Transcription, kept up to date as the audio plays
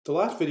The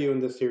last video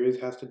in this series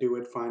has to do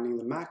with finding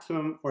the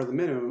maximum or the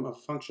minimum of a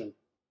function.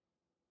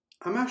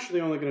 I'm actually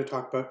only going to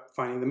talk about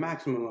finding the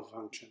maximum of a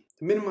function.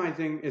 The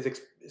minimizing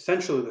is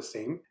essentially the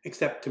same,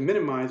 except to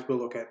minimize we'll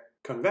look at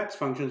convex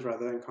functions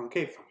rather than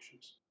concave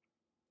functions.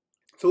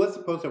 So let's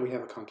suppose that we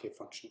have a concave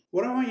function.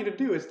 What I want you to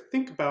do is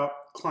think about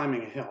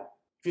climbing a hill.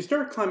 If you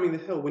start climbing the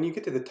hill, when you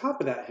get to the top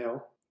of that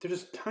hill,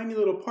 there's a tiny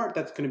little part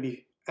that's going to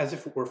be as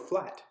if it were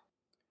flat.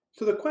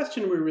 So the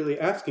question we're really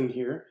asking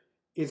here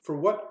is for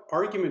what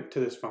argument to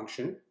this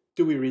function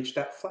do we reach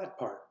that flat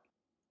part?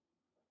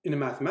 In a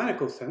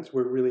mathematical sense,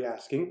 we're really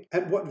asking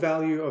at what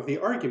value of the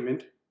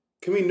argument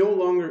can we no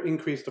longer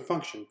increase the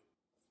function?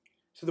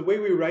 So the way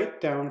we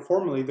write down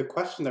formally the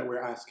question that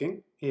we're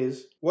asking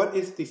is, what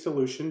is the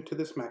solution to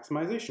this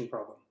maximization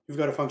problem? We've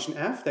got a function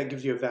f that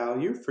gives you a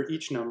value for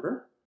each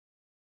number.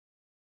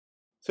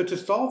 So to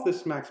solve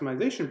this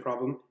maximization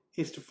problem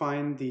is to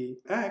find the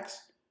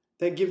x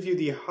that gives you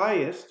the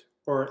highest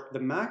or the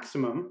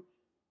maximum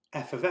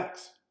f of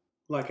x.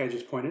 Like I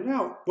just pointed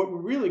out, what we're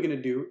really going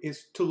to do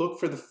is to look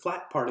for the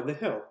flat part of the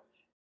hill.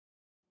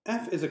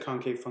 F is a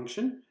concave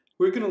function.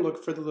 We're going to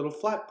look for the little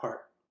flat part.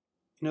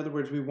 In other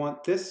words, we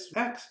want this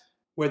x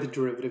where the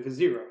derivative is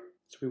 0.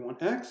 So we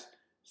want x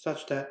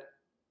such that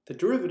the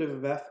derivative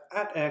of f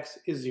at x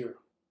is 0.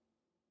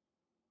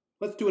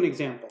 Let's do an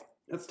example.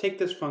 Let's take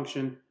this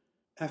function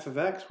f of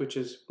x, which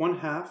is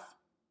 1/2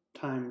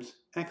 times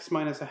x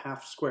minus a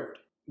half squared.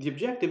 The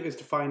objective is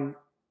to find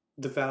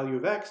the value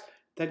of x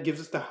that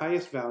gives us the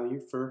highest value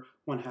for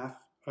 1/2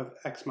 of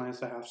x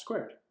minus a half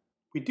squared.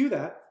 We do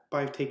that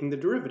by taking the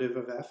derivative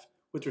of f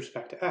with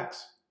respect to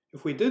x.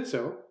 If we did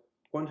so,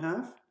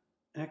 1/2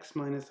 x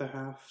minus a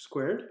half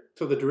squared.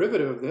 So the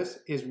derivative of this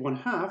is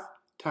 1/2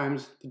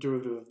 times the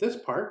derivative of this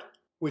part,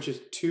 which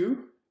is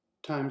 2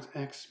 times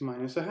x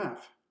minus a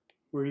half.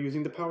 We're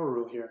using the power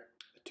rule here.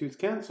 The 2's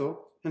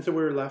cancel, and so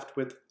we're left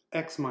with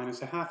x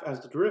minus a half as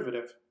the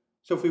derivative.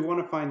 So if we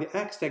want to find the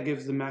x that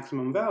gives the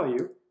maximum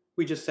value,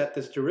 we just set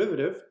this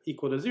derivative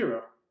equal to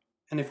 0.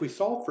 And if we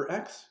solve for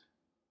x,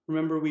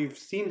 remember we've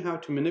seen how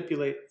to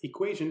manipulate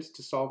equations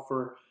to solve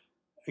for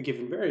a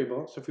given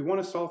variable. So if we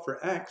want to solve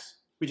for x,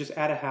 we just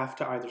add a half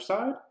to either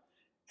side,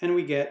 and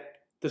we get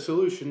the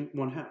solution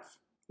 1/2.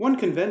 One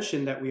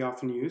convention that we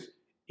often use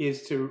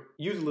is to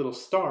use a little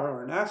star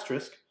or an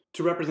asterisk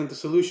to represent the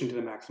solution to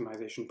the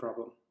maximization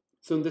problem.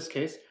 So in this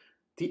case,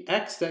 the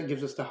x that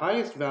gives us the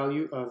highest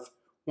value of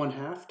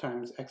 1/2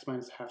 times x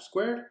minus a half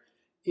squared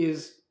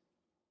is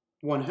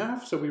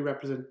 1/2, so we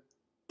represent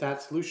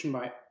that solution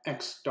by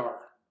x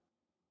star.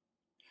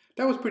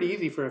 That was pretty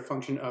easy for a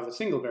function of a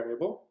single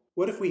variable.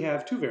 What if we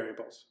have two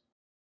variables?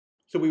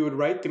 So we would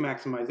write the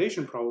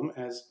maximization problem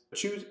as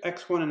choose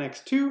x1 and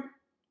x2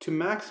 to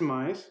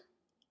maximize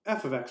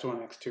f of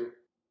x1, x2.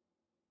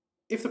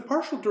 If the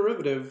partial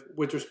derivative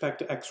with respect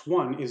to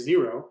x1 is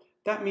 0,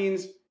 that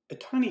means a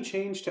tiny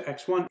change to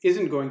x1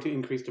 isn't going to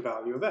increase the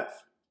value of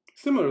f.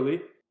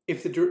 Similarly,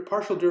 if the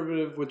partial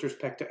derivative with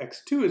respect to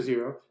x2 is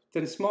 0,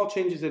 then small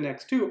changes in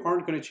x2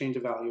 aren't going to change the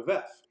value of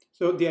f.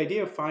 So the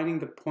idea of finding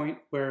the point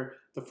where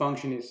the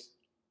function is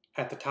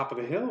at the top of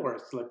the hill, or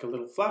it's like a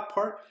little flat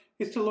part,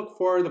 is to look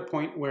for the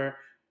point where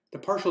the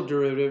partial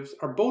derivatives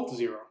are both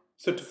 0.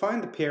 So to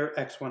find the pair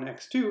x1,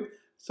 x2,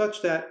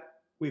 such that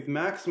we've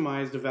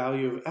maximized the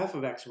value of f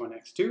of x1,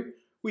 x2,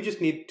 we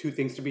just need two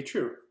things to be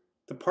true.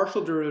 The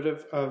partial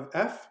derivative of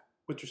f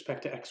with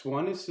respect to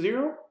x1 is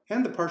 0,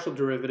 and the partial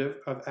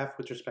derivative of f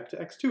with respect to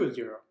x2 is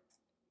 0.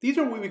 These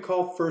are what we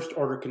call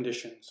first-order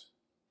conditions.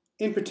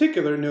 In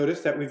particular, notice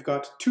that we've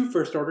got two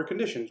first-order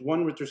conditions,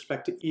 one with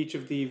respect to each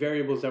of the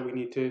variables that we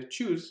need to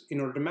choose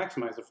in order to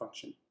maximize the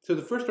function. So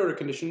the first-order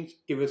conditions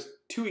give us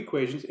two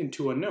equations and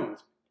two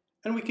unknowns,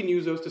 and we can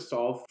use those to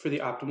solve for the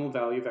optimal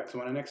value of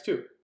x1 and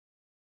x2.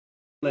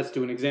 Let's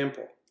do an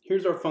example.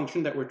 Here's our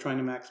function that we're trying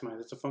to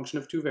maximize. It's a function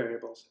of two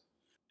variables,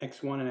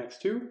 x1 and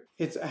x2.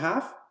 It's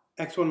 1/2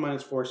 x1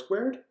 minus 4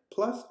 squared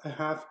plus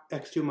 1/2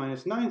 x2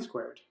 minus 9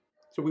 squared.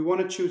 So we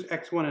want to choose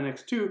x1 and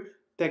x2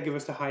 that give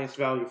us the highest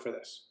value for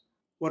this.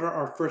 What are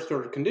our first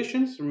order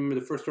conditions? Remember,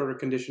 the first order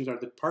conditions are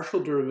the partial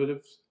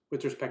derivatives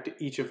with respect to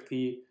each of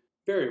the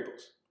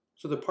variables.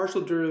 So the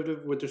partial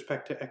derivative with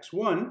respect to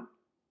x1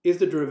 is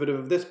the derivative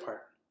of this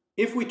part.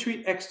 If we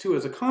treat x2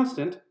 as a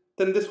constant,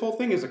 then this whole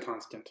thing is a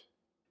constant.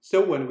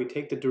 So when we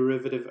take the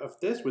derivative of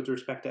this with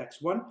respect to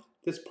x1,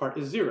 this part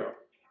is 0.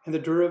 And the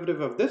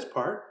derivative of this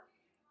part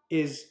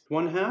is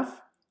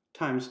 1/2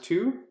 times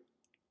 2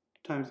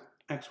 times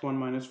x1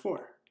 minus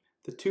 4.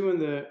 The 2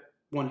 and the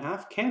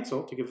 1/2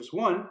 cancel to give us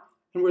 1,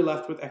 and we're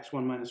left with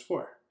x1 minus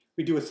 4.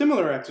 We do a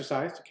similar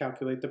exercise to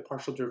calculate the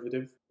partial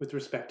derivative with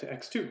respect to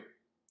x2.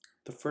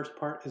 The first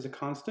part is a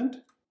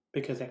constant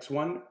because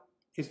x1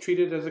 is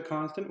treated as a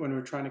constant when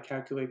we're trying to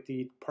calculate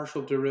the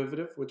partial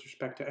derivative with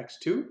respect to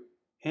x2.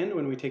 And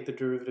when we take the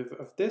derivative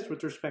of this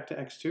with respect to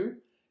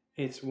x2,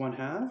 it's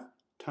 1/2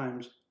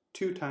 times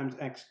 2 times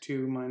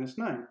x2 minus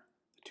 9.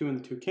 The 2 and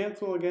the 2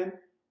 cancel again,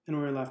 and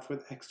we're left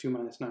with x2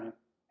 minus 9.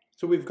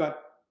 So we've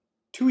got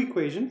two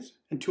equations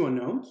and two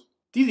unknowns.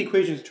 These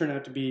equations turn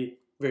out to be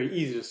very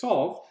easy to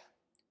solve,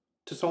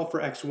 To solve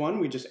for x1,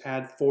 we just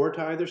add 4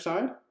 to either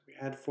side. We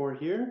add 4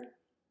 here,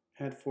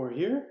 add 4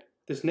 here.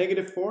 This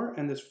 -4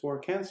 and this 4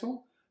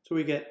 cancel. So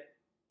we get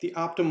the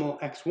optimal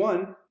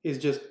x1 is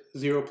just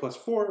 0 plus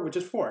 4, which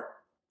is 4.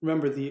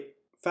 Remember, the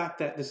fact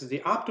that this is the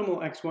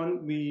optimal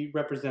x1 we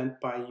represent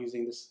by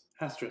using this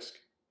asterisk.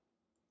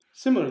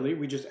 Similarly,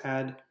 we just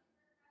add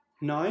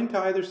 9 to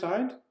either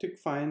side to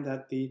find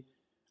that the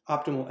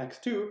optimal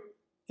x2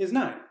 is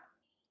 9.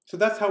 So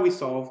that's how we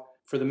solve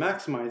for the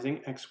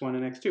maximizing x1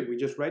 and x2. We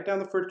just write down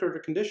the first order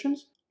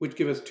conditions, which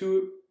give us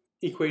 2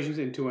 equations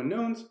and 2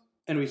 unknowns,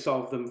 and we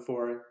solve them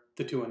for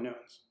the 2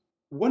 unknowns.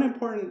 One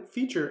important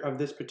feature of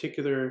this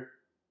particular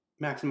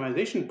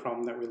maximization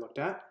problem that we looked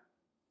at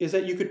is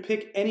that you could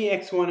pick any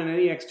x1 and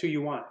any x2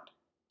 you wanted.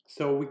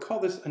 So we call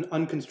this an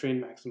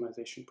unconstrained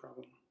maximization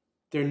problem.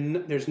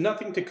 There's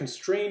nothing to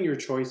constrain your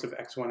choice of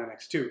x1 and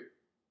x2.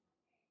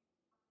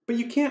 But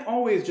you can't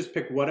always just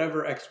pick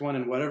whatever x1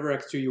 and whatever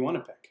x2 you want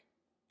to pick.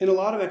 In a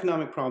lot of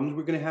economic problems,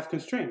 we're going to have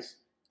constraints.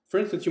 For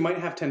instance, you might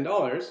have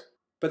 $10,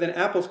 but then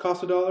apples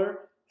cost $1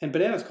 and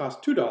bananas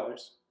cost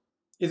 $2.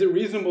 Is it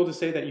reasonable to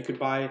say that you could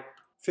buy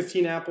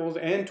 15 apples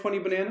and 20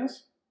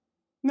 bananas?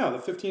 No, the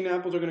 15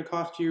 apples are going to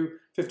cost you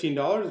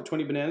 $15, the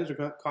 20 bananas are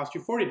going to cost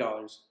you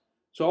 $40.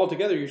 So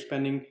altogether you're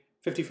spending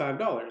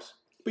 $55,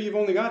 but you've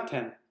only got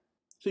 10.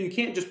 So you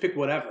can't just pick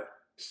whatever.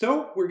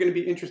 So we're going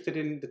to be interested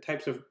in the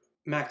types of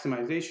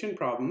maximization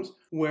problems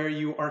where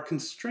you are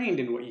constrained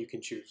in what you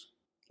can choose.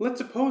 Let's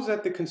suppose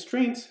that the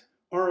constraints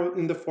are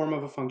in the form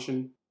of a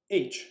function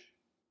h.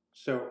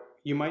 So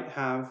you might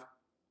have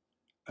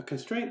a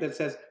constraint that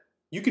says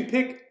you can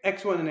pick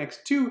x1 and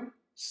x2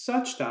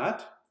 such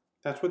that,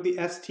 that's what the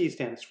ST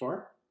stands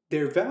for,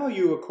 their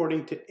value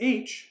according to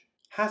h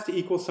has to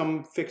equal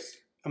some fixed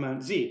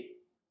amount z.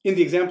 In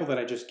the example that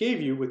I just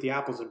gave you with the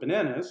apples and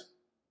bananas,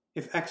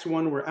 if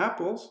x1 were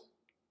apples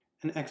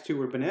and x2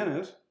 were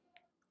bananas,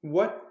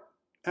 what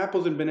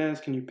apples and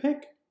bananas can you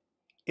pick?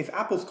 If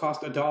apples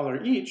cost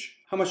 $1 each,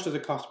 how much does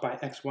it cost by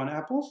x1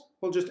 apples?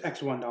 Well, just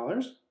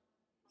x1.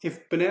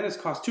 If bananas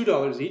cost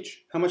 $2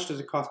 each, how much does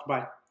it cost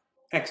by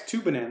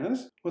x2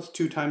 bananas? Well, it's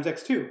 2 times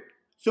x2.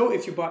 So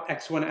if you bought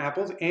x1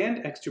 apples and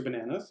x2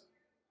 bananas,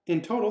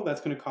 in total,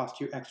 that's going to cost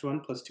you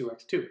x1 plus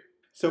 2x2.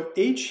 So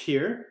h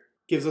here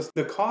gives us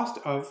the cost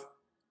of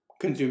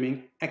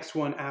consuming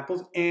x1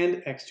 apples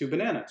and x2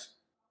 bananas.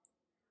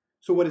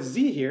 So what is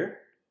z here?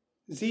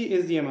 Z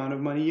is the amount of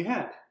money you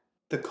had.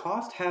 The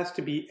cost has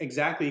to be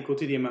exactly equal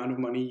to the amount of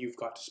money you've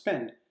got to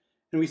spend.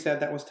 And we said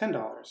that was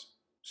 $10.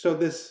 So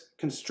this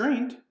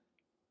constraint,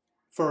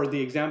 for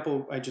the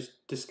example I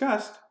just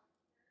discussed,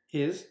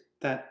 is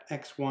that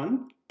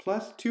x1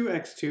 plus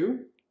 2x2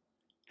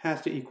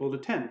 has to equal to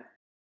 10.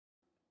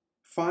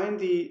 Find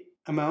the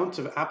amounts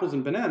of apples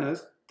and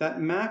bananas that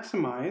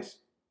maximize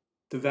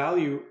the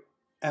value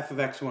f of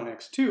x1,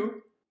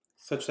 x2,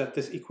 such that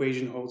this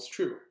equation holds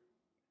true.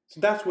 So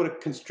that's what a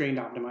constrained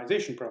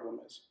optimization problem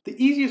is. The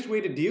easiest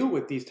way to deal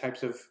with these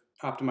types of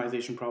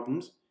optimization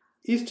problems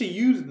is to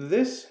use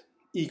this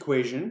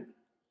equation,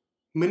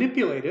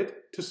 manipulate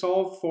it to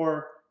solve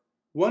for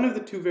one of the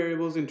 2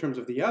 variables in terms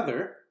of the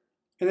other,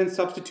 and then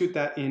substitute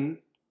that in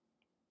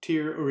to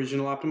your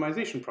original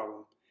optimization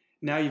problem.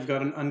 Now you've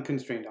got an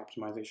unconstrained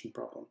optimization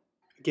problem.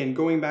 Again,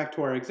 going back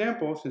to our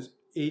example, since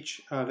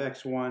h of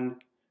x1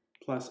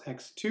 plus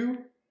x2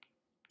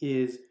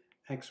 is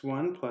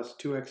x1 plus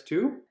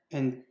 2x2,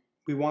 and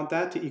we want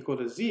that to equal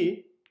to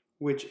z,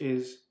 which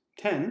is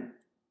 10.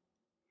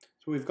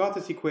 So we've got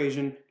this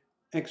equation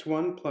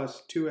x1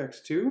 plus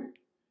 2x2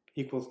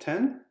 equals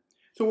 10.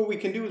 So what we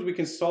can do is we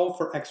can solve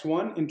for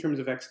x1 in terms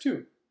of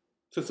x2.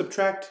 So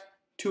subtract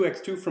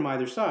 2x2 from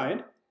either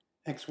side.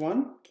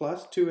 x1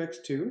 plus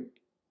 2x2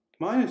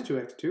 minus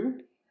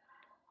 2x2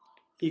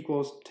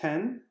 equals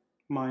 10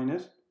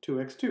 minus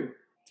 2x2.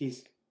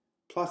 These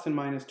plus and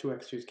minus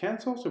 2x2's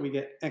cancel, so we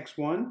get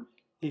x1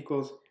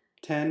 equals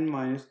 10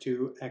 minus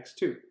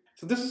 2x2.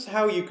 So this is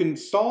how you can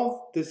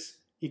solve this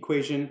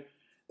equation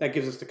that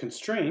gives us the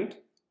constraint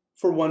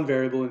for one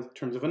variable in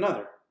terms of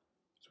another.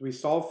 So we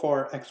solve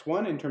for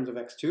x1 in terms of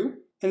x2,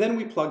 and then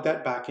we plug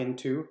that back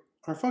into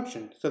our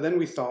function. So then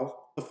we solve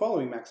the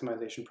following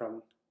maximization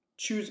problem.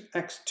 Choose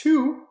x2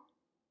 to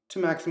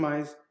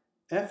maximize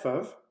f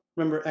of,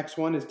 remember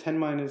x1 is 10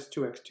 minus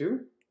 2x2,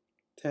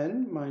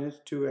 10 minus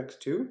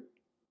 2x2,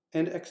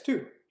 and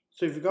x2.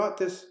 So you've got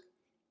this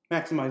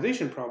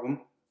maximization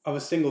problem of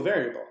a single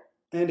variable,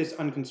 and it's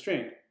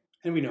unconstrained,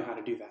 and we know how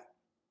to do that.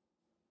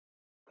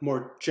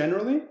 More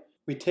generally,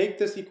 we take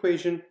this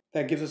equation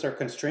that gives us our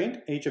constraint,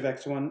 h of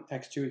x1,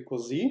 x2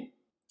 equals z,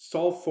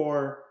 solve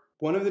for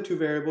one of the 2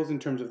 variables in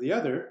terms of the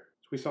other.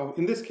 So we solve,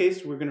 in this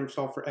case, we're going to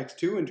solve for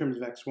x2 in terms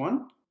of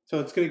x1. So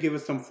it's going to give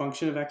us some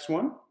function of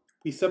x1.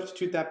 We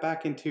substitute that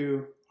back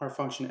into our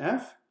function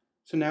f.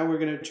 So now we're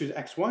going to choose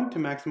x1 to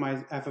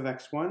maximize f of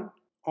x1,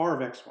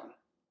 r of x1.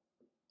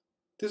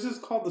 This is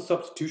called the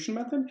substitution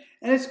method,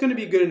 and it's going to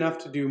be good enough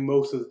to do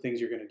most of the things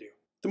you're going to do.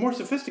 The more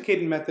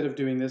sophisticated method of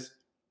doing this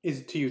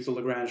is to use the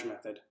Lagrange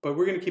method, but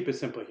we're going to keep it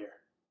simple here.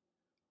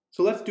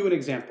 So let's do an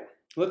example.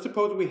 Let's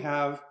suppose we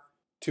have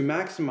to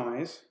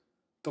maximize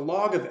the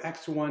log of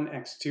x1,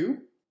 x2,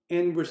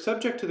 and we're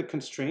subject to the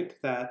constraint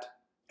that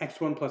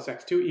x1 plus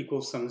x2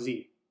 equals some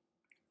z.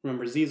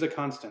 Remember, z is a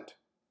constant.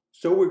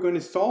 So we're going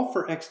to solve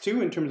for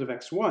x2 in terms of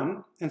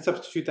x1 and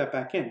substitute that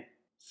back in.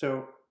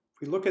 So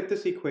if we look at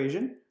this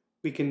equation,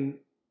 we can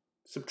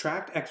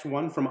subtract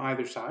x1 from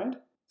either side.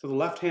 So the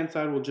left-hand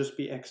side will just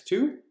be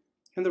x2,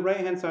 and the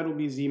right-hand side will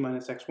be z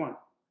minus x1.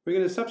 We're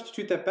going to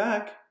substitute that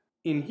back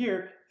in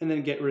here and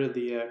then get rid of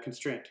the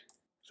constraint.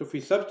 So if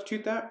we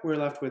substitute that, we're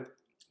left with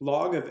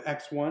log of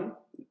x1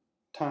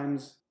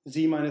 times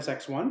z minus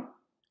x1.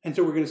 And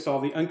so we're going to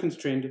solve the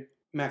unconstrained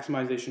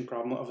maximization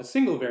problem of a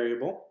single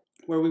variable,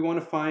 where we want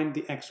to find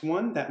the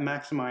x1 that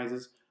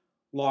maximizes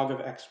log of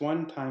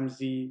x1 times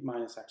z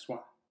minus x1.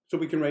 So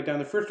we can write down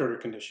the first order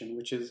condition,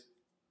 which is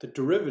the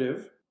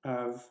derivative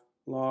of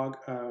log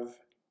of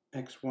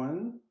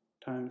x1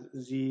 times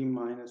z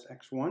minus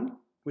x1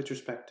 with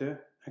respect to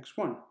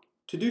x1.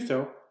 To do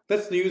so,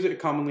 let's use a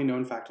commonly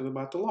known fact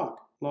about the log.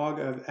 Log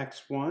of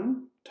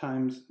x1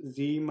 times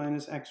z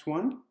minus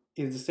x1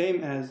 is the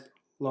same as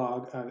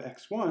log of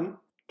x1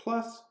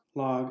 plus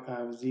log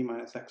of z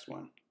minus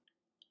x1.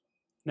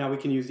 Now we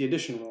can use the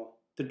addition rule.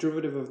 The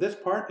derivative of this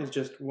part is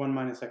just 1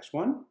 minus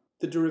x1.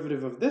 The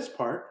derivative of this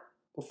part,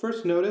 well,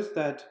 first notice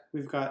that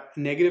we've got a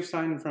negative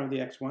sign in front of the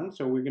x1,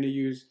 so we're going to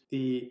use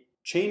the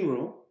chain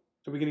rule.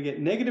 So we're going to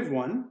get negative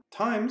 1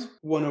 times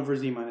 1 over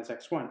z minus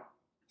x1.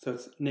 So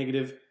it's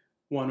negative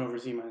 1 over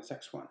z minus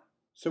x1.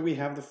 So we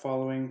have the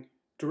following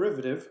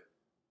derivative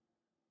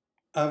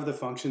of the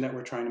function that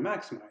we're trying to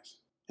maximize.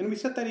 And we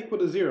set that equal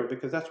to 0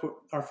 because that's what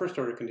our first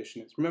order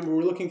condition is. Remember,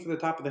 we're looking for the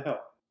top of the hill.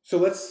 So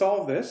let's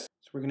solve this.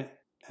 So we're going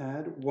to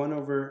add 1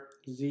 over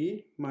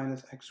z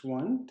minus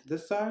x1 to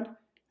this side,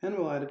 and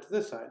we'll add it to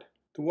this side.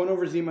 The 1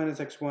 over z minus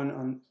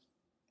x1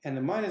 and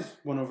the minus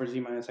 1 over z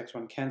minus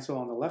x1 cancel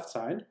on the left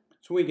side.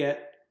 So we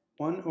get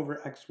 1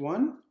 over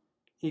x1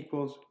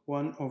 equals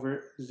 1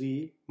 over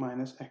z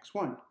minus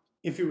x1.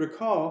 If you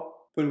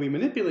recall, when we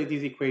manipulate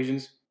these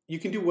equations, you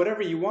can do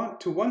whatever you want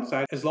to one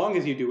side as long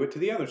as you do it to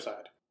the other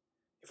side.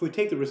 If we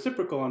take the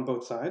reciprocal on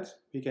both sides,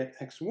 we get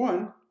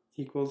x1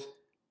 equals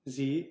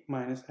z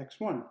minus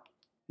x1.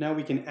 Now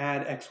we can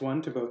add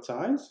x1 to both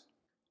sides.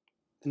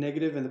 The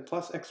negative and the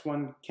plus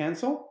x1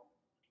 cancel.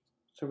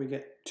 So we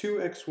get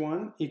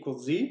 2x1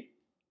 equals z.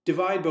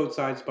 Divide both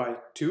sides by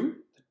 2.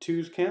 The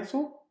 2's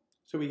cancel.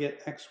 So we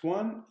get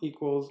x1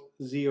 equals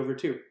z over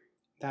 2.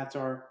 That's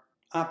our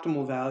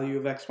optimal value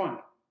of x1.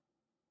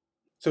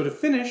 So to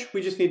finish,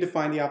 we just need to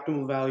find the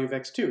optimal value of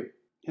x2.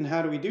 And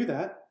how do we do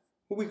that?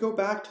 Well, we go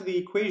back to the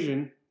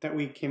equation that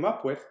we came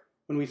up with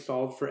when we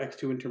solved for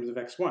x2 in terms of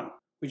x1.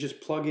 We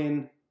just plug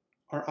in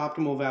our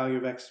optimal value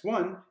of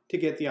x1 to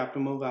get the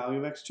optimal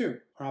value of x2.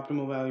 Our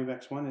optimal value of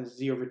x1 is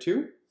z over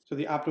 2. So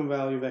the optimal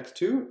value of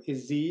x2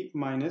 is z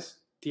minus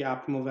the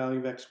optimal value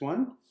of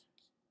x1.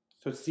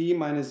 So it's z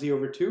minus z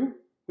over 2,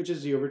 which is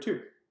z over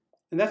 2.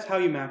 And that's how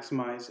you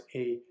maximize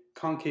a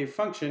concave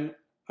function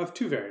of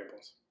two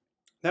variables.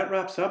 That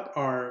wraps up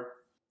our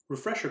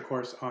refresher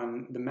course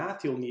on the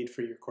math you'll need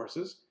for your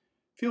courses.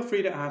 Feel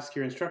free to ask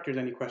your instructors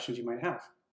any questions you might have.